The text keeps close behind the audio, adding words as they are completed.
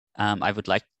I would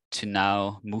like to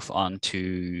now move on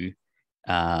to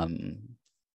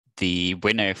the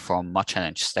winner from Mod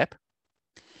Challenge step.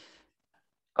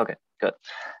 Okay, good.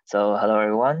 So hello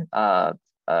everyone.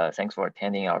 Thanks for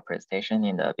attending our presentation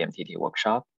in the BMTT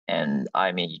workshop. And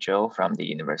I'm Yizhou from the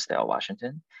University of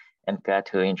Washington. I'm glad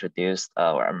to introduce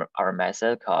our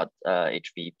method called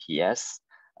HVPS,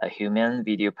 a human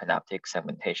video panoptic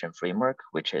segmentation framework,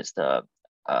 which is the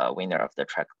winner of the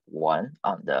track 1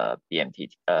 on the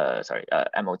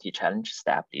MOT challenge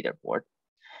staff leaderboard.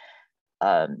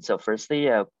 So firstly,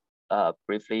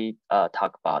 briefly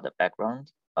talk about the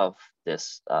background of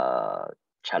this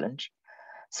challenge.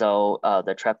 So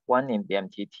the track 1 in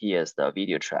BMTT is the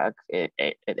video track. It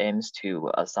aims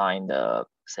to assign the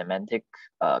semantic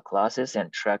classes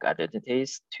and track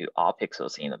identities to all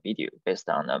pixels in a video based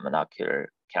on a monocular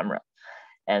camera.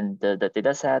 And the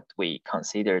dataset, we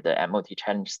consider the MOT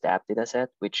challenge step dataset,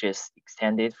 which is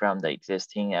extended from the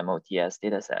existing MOTS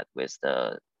dataset with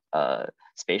the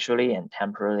spatially and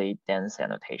temporally dense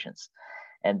annotations.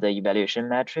 And the evaluation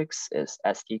matrix is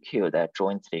STQ that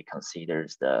jointly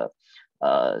considers the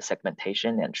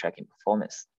segmentation and tracking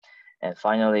performance. And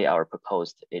finally, our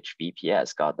proposed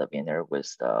HVPS got the winner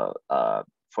with the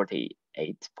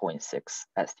 48.6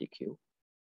 STQ.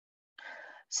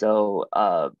 So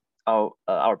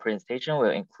our presentation will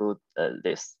include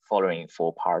this following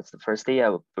 4 parts. Firstly, I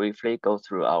will briefly go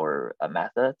through our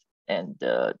method and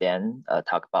then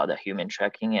talk about the human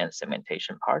tracking and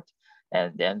segmentation part.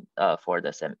 And then for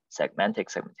the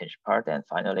segmentation part, and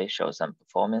finally show some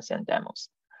performance and demos.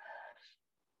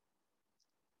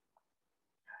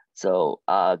 So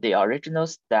the original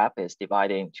step is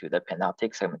divided into the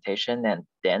panoptic segmentation and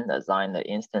then assign the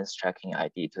instance tracking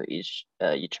ID to each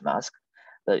mask.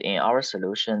 But in our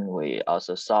solution, we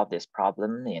also solve this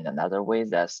problem in another way.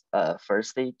 That's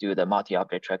firstly do the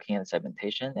multi-object tracking and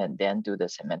segmentation, and then do the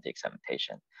semantic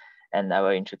segmentation. And I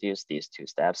will introduce these 2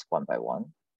 steps one by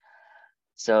one.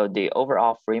 So the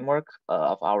overall framework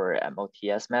of our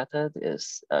MOTS method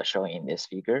is shown in this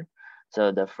figure.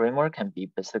 So the framework can be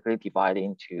basically divided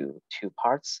into 2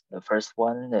 parts. The first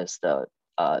one is the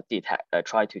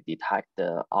try to detect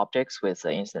the objects with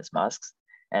the instance masks,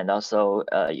 and also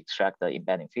extract the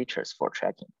embedding features for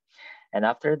tracking. And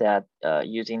after that,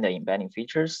 using the embedding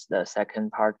features, the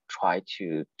second part try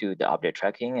to do the object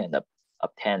tracking and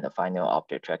obtain the final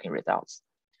object tracking results.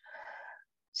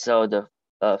 So the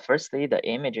firstly, the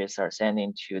images are sent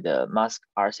into the mask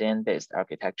RCN-based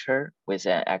architecture with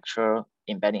an actual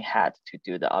embedding head to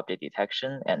do the object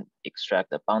detection and extract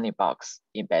the bounding box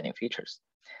embedding features.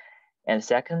 And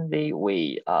secondly,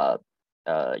 we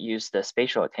use the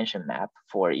spatial attention map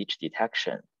for each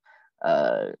detection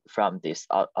from this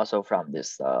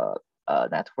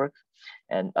network,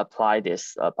 and apply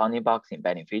this bounding box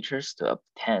embedding features to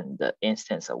obtain the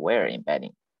instance aware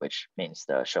embedding, which means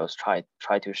the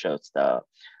try to show the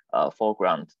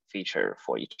foreground feature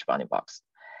for each bounding box.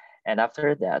 And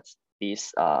after that,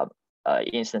 these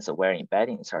instance aware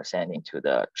embeddings are sent into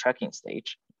the tracking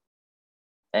stage.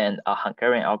 And a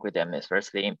Hungarian algorithm is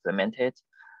firstly implemented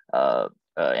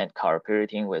and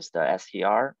cooperating with the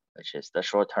STR, which is the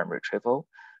short-term retrieval,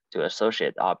 to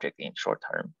associate object in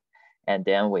short-term. And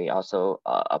then we also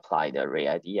apply the Ray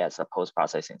ID as a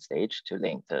post-processing stage to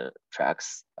link the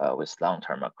tracks with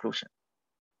long-term occlusion.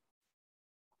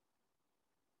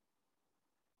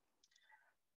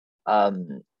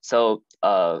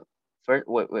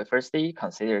 We firstly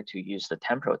consider to use the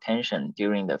temporal tension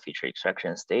during the feature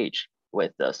extraction stage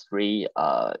with the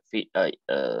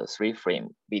 3-frame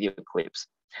video clips.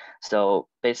 So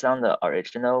based on the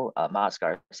original mask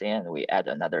RCN, we add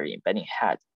another embedding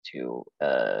head to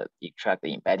extract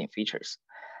the embedding features.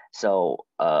 So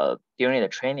during the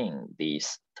training,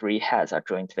 these 3 heads are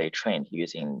jointly trained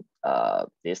using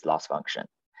this loss function,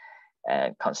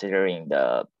 and considering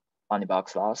the bounding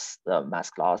box loss, the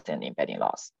mask loss, and embedding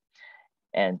loss.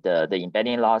 And the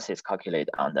embedding loss is calculated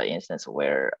on the instance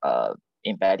where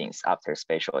embeddings after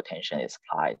spatial attention is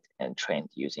applied and trained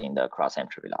using the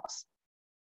cross-entropy loss.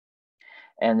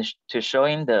 And to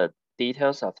showing the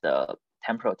details of the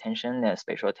temporal tension and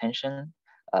spatial tension,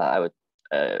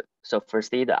 so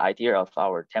firstly, the idea of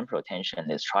our temporal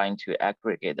tension is trying to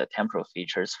aggregate the temporal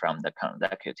features from the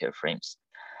consecutive frames.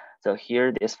 So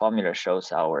here, this formula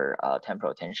shows our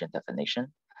temporal tension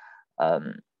definition.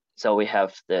 So we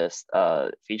have this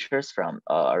features from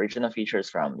original features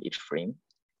from each frame,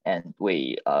 and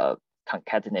we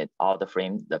concatenate all the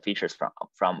features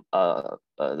from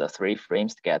the 3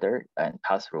 frames together and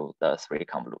pass through the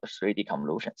 3D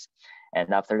convolutions.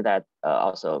 And after that,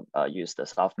 also use the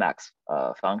softmax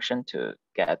function to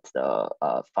get the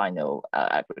final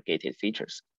aggregated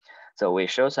features. So we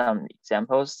show some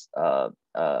examples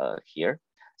here.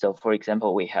 So for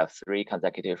example, we have 3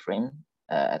 consecutive frames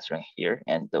as shown here,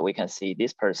 and we can see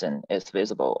this person is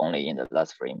visible only in the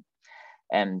last frame.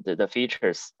 And the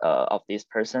features of this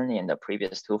person in the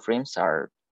previous 2 frames are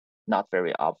not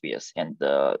very obvious, and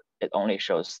it only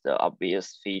shows the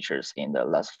obvious features in the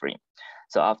last frame.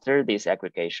 So after this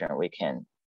aggregation, we can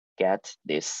get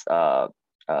this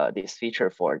this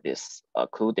feature for this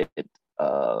occluded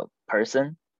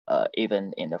person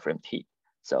even in the frame T.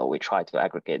 So we try to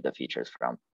aggregate the features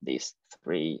from these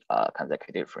 3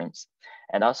 consecutive frames.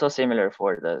 And also similar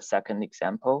for the second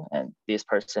example, and this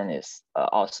person is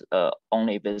also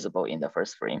only visible in the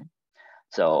first frame.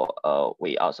 So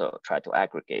we also try to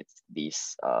aggregate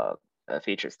these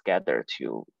features together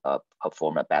to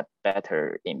perform a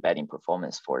better embedding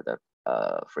performance for the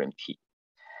frame T.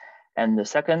 And the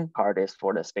second part is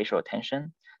for the spatial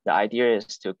attention. The idea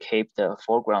is to keep the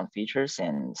foreground features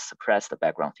and suppress the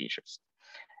background features.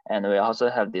 And we also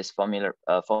have this formula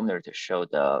to show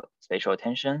the spatial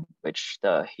attention, which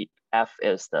the F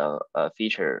is the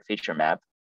feature map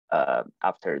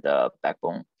after the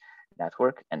backbone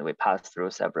network, and we pass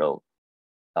through several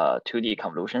 2D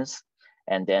convolutions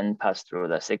and then pass through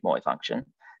the sigmoid function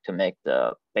to make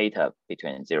the beta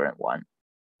between 0 and 1.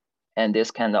 And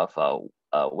this kind of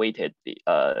weighted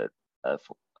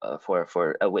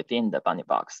for within the bounding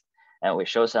box. And we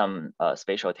show some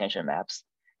spatial attention maps.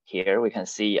 Here we can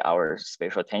see our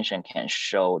spatial attention can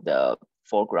show the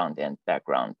foreground and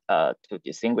background to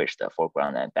distinguish the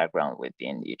foreground and background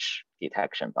within each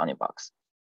detection bounding box.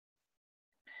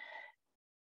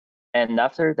 And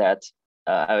after that,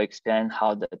 I'll explain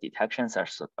how the detections are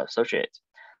associated.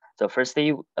 So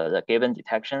firstly, the given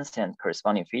detections and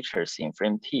corresponding features in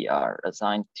frame T are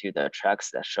assigned to the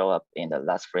tracks that show up in the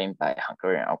last frame by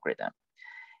Hungarian algorithm.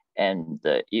 And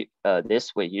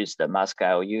this will use the mask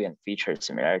IOU and feature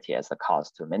similarity as a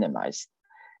cause to minimize,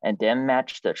 and then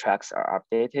match the tracks are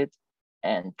updated,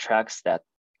 and tracks that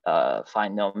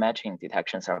find no matching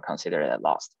detections are considered as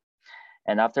lost.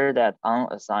 And after that,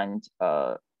 unassigned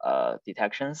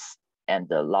detections and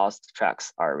the lost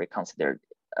tracks are reconsidered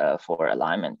for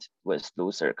alignment with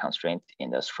looser constraint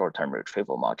in the short-term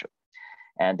retrieval module.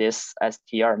 And this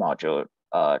STR module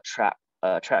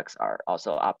tracks are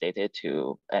also updated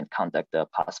to and conduct the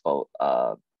possible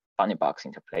bounding box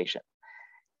interpolation.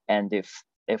 And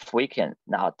if we can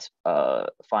not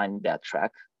find that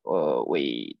track,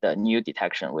 the new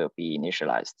detection will be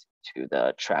initialized to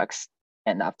the tracks.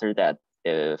 And after that,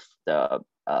 if the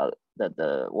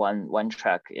one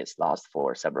track is lost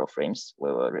for several frames,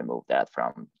 we will remove that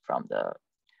from the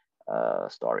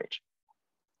storage.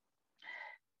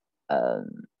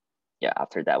 Yeah,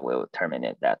 after that, we'll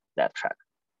terminate that track.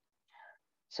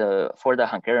 So for the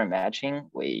Hungarian matching,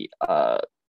 we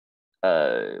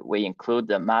include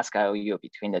the mask IOU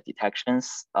between the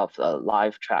detections of the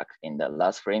live track in the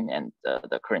last frame and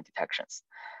the current detections.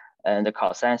 And the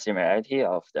cosine similarity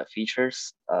of the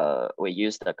features, we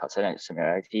use the cosine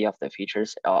similarity of the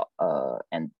features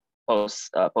and both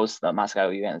the mask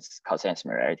IOU and cosine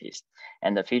similarities.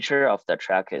 And the feature of the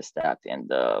track is that in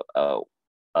the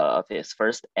of its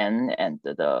first n and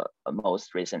the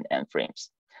most recent n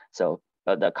frames. So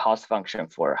the cost function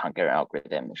for Hungarian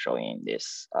algorithm showing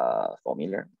this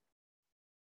formula.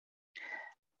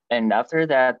 And after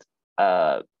that,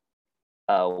 I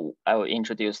will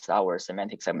introduce our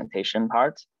semantic segmentation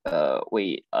part.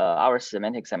 Our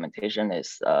semantic segmentation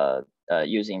is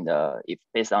using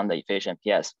based on the efficient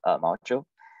PS module,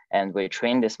 and we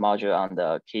train this module on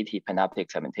the KT panoptic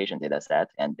segmentation dataset,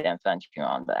 and then fine-tune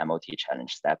on the MOT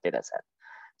challenge step dataset.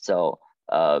 So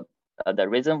the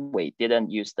reason we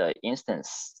didn't use the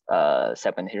instance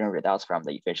segmentation results from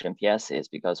the efficient PS is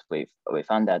because we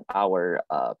found that our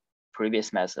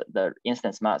previous method, the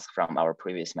instance mask from our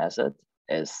previous method,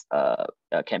 is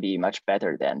can be much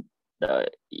better than the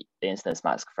instance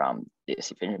mask from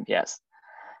this efficient PS.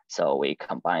 So we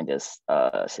combine this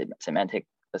semantic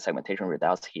segmentation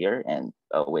results here and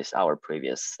with our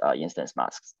previous instance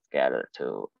masks together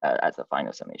to as a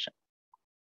final summation.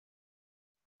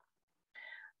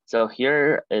 So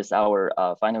here is our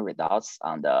final results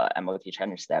on the MOT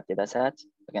challenge step dataset.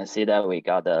 You can see that we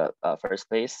got the first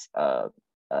place from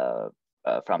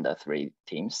the 3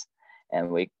 teams. And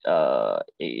we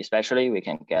especially we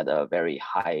can get a very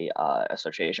high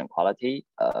association quality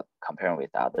comparing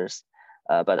with others.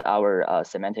 But our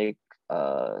semantic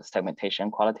segmentation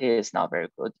quality is not very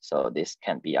good. So this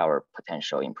can be our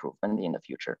potential improvement in the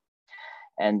future.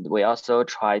 And we also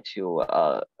try to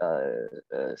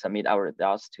submit our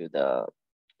results to the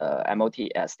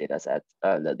MOTS dataset,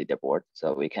 the leaderboard.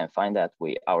 So we can find that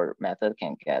our method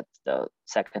can get the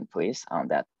second place on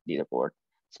that leaderboard.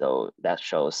 So that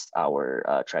shows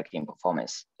our tracking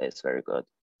performance is very good.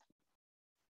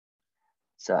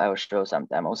 So I will show some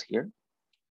demos here.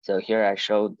 So here I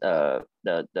showed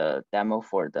the demo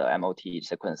for the MOT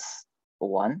sequence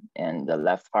 1, and the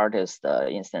left part is the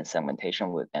instance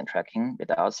segmentation and tracking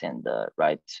results, and the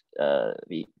right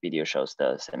video shows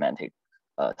the semantic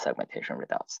segmentation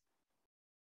results.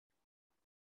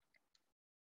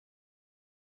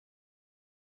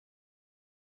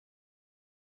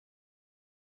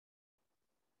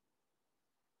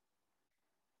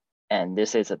 And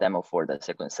this is a demo for the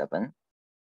sequence 7.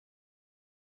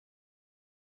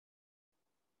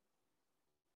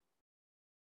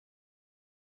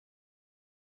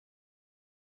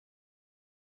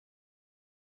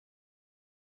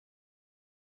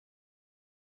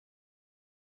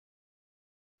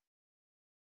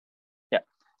 Yeah,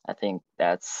 I think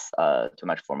that's too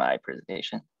much for my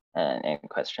presentation. And any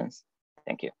questions?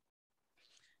 Thank you.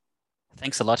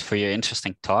 Thanks a lot for your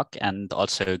interesting talk, and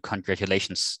also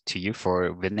congratulations to you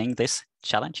for winning this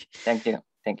challenge. Thank you.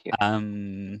 Thank you.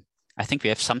 I think we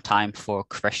have some time for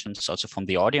questions also from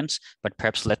the audience, but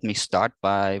perhaps let me start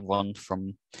by one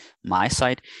from my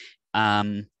side.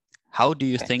 How do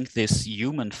you think this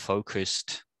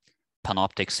human-focused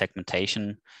panoptic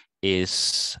segmentation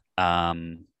is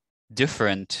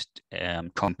different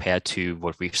compared to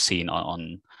what we've seen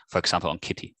on, for example, on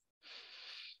Kitty?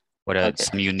 What are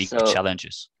some unique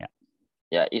challenges?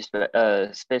 Yeah,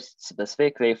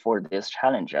 specifically for this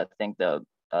challenge, I think the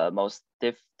most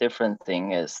different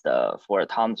thing is for a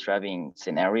autonomous driving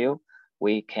scenario,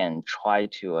 we can try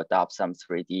to adopt some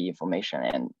 3D information,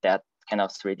 and that kind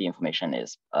of 3D information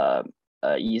is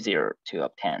easier to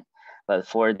obtain. But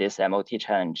for this MOT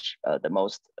challenge, the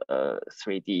most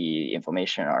 3D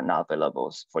information are not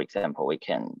available. For example,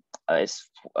 it's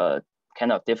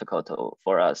kind of difficult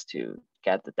for us to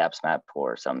get the depth map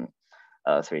or some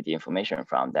 3D information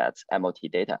from that MOT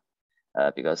data,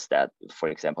 because that, for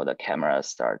example, the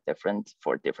cameras are different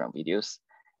for different videos,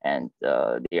 and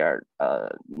there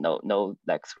are no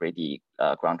like 3D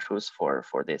ground truths for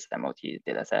this MOT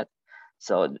data set.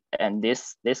 So, and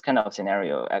this kind of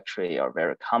scenario actually are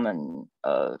very common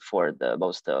for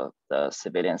most of the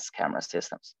civilians camera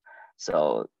systems.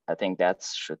 So I think that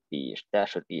should be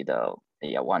the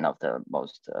one of the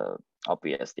most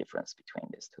obvious difference between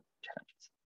these two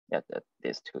challenges.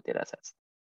 These two data sets.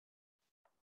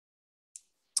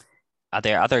 Are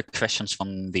there other questions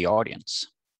from the audience?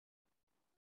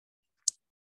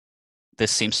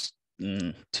 This seems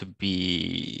to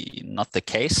be not the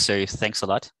case, so thanks a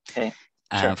lot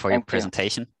for your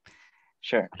presentation.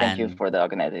 Sure, thank you for the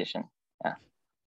organization. Yeah.